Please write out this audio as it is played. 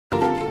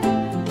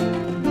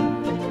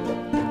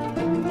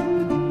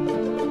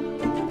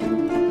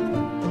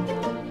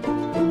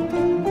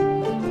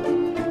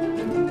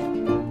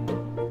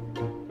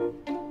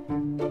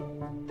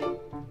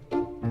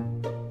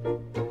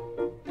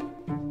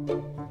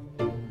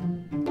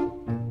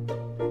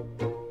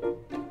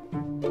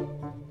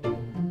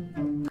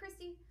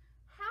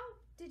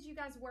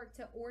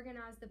work to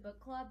organize the book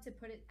club, to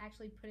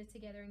actually put it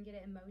together and get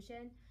it in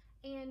motion?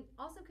 And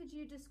also, could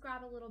you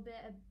describe a little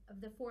bit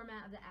of the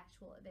format of the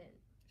actual event?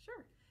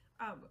 Sure.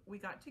 We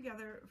got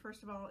together,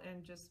 first of all,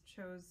 and just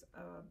chose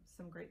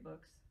some great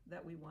books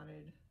that we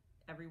wanted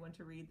everyone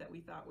to read, that we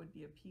thought would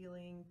be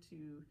appealing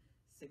to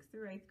 6th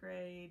through 8th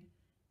grade,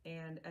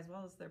 and as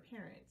well as their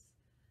parents.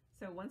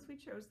 So once we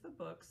chose the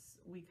books,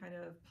 we kind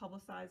of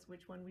publicized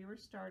which one we were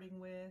starting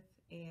with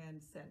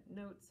and sent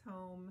notes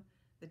home.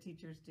 The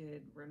teachers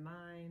did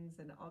reminds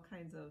and all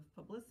kinds of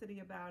publicity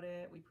about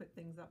it. We put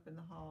things up in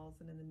the halls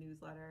and in the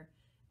newsletter,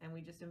 and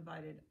we just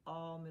invited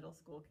all middle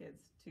school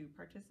kids to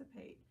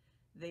participate.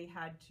 They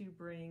had to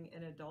bring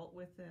an adult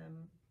with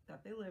them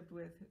that they lived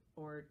with,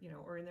 or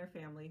in their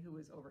family, who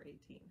was over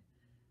 18.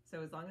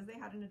 So as long as they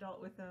had an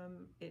adult with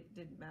them, it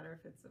didn't matter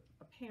if it's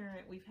a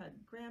parent. We've had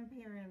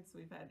grandparents,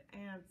 we've had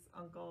aunts,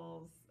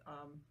 uncles,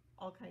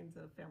 all kinds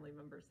of family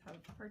members have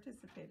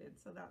participated,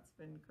 so that's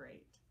been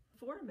great.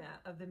 Format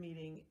of the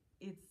meeting,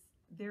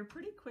 they're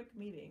pretty quick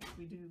meetings.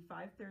 We do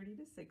 5:30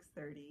 to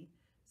 6:30.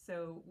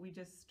 So we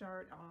just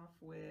start off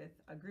with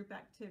a group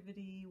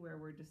activity where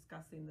we're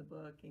discussing the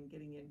book and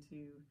getting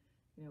into,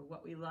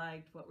 what we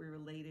liked, what we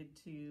related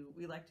to.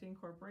 We like to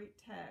incorporate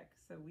tech,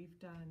 so we've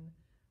done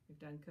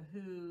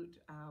Kahoot.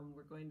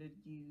 We're going to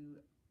do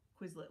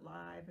Quizlet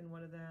Live in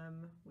one of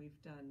them.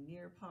 We've done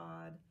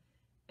Nearpod,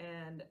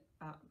 and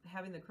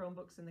having the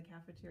Chromebooks in the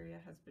cafeteria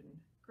has been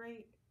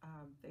great.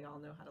 They all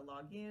know how to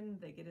log in.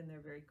 They get in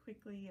there very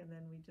quickly, and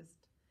then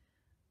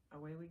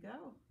away we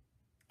go.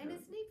 And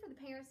it's neat for the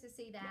parents to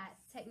see that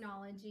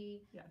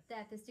technology Yes.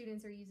 that the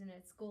students are using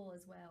at school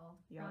as well,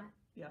 Yeah. right?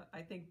 Yeah,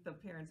 I think the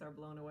parents are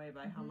blown away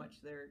by how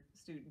much their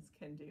students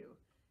can do.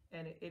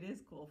 And it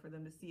is cool for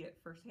them to see it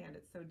firsthand.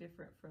 It's so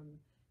different from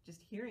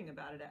just hearing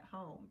about it at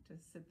home, to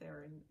sit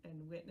there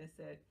and witness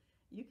it.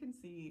 You can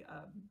see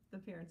the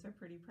parents are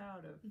pretty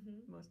proud of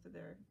most of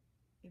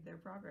their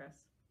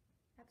progress.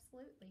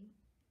 Absolutely.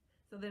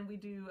 So then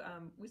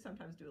we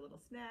sometimes do a little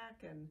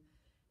snack,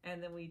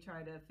 and then we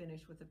try to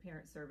finish with a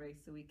parent survey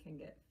so we can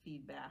get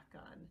feedback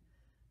on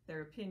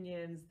their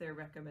opinions, their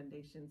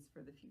recommendations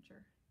for the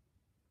future.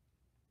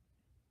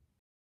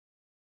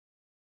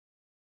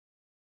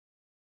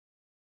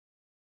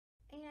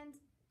 And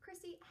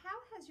Christy, how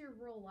has your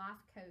rural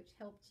life coach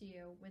helped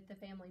you with the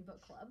family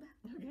book club?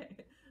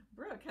 Okay,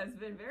 Brooke has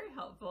been very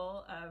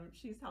helpful.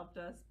 She's helped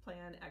us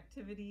plan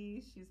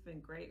activities. She's been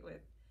great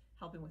with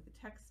helping with the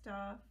tech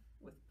stuff,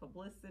 with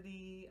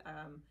publicity,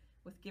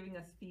 with giving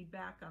us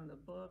feedback on the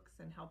books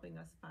and helping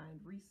us find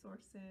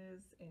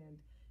resources and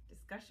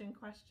discussion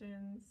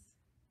questions.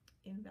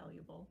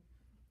 Invaluable.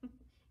 It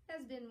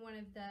has been one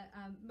of the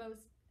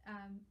most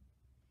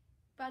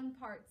fun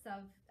parts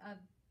of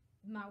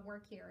my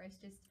work here. Is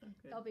just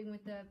helping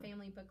with the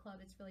family book club.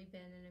 It's really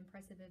been an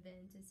impressive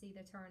event to see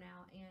the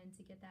turnout and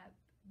to get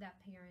that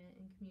parent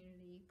and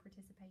community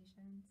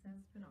participation. So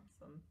it's been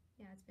awesome.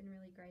 Yeah, it's been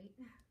really great.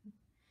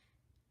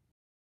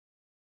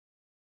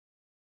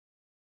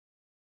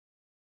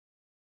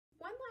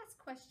 One last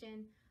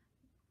question.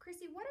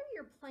 Christy, what are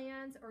your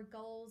plans or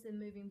goals in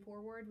moving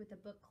forward with the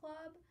book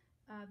club?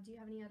 Do you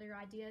have any other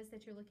ideas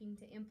that you're looking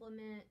to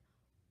implement?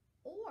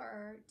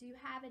 Or do you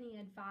have any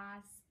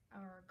advice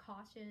or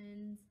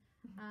cautions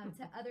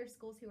to other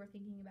schools who are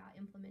thinking about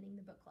implementing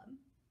the book club?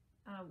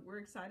 We're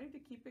excited to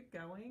keep it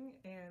going,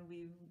 and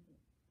we've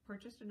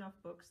purchased enough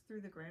books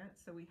through the grant,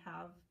 so we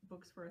have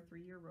books for a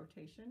 3-year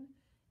rotation.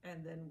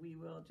 And then we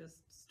will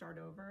just start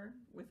over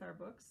with our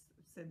books,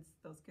 since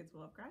those kids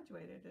will have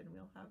graduated and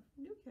we'll have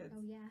new kids.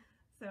 Oh yeah.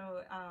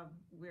 So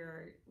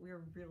we're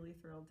really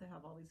thrilled to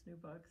have all these new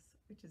books,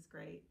 which is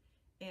great.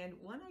 And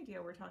one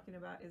idea we're talking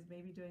about is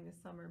maybe doing a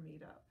summer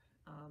meetup.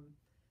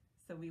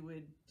 So we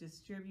would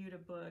distribute a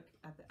book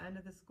at the end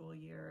of the school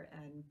year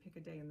and pick a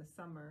day in the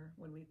summer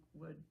when we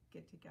would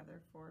get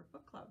together for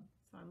book club.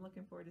 So I'm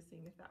looking forward to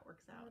seeing if that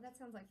works out. Oh, that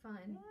sounds like fun.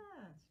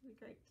 Yeah, it should be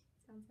great.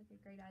 Sounds like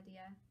a great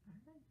idea.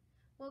 All right.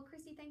 Well,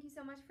 Christy, thank you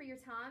so much for your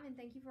time, and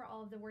thank you for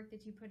all of the work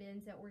that you put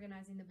into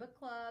organizing the book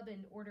club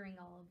and ordering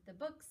all of the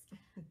books,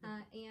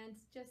 and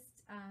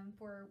just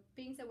for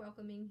being so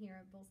welcoming here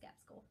at Bulls Gap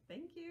School.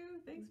 Thank you.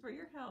 Thanks for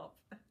your help.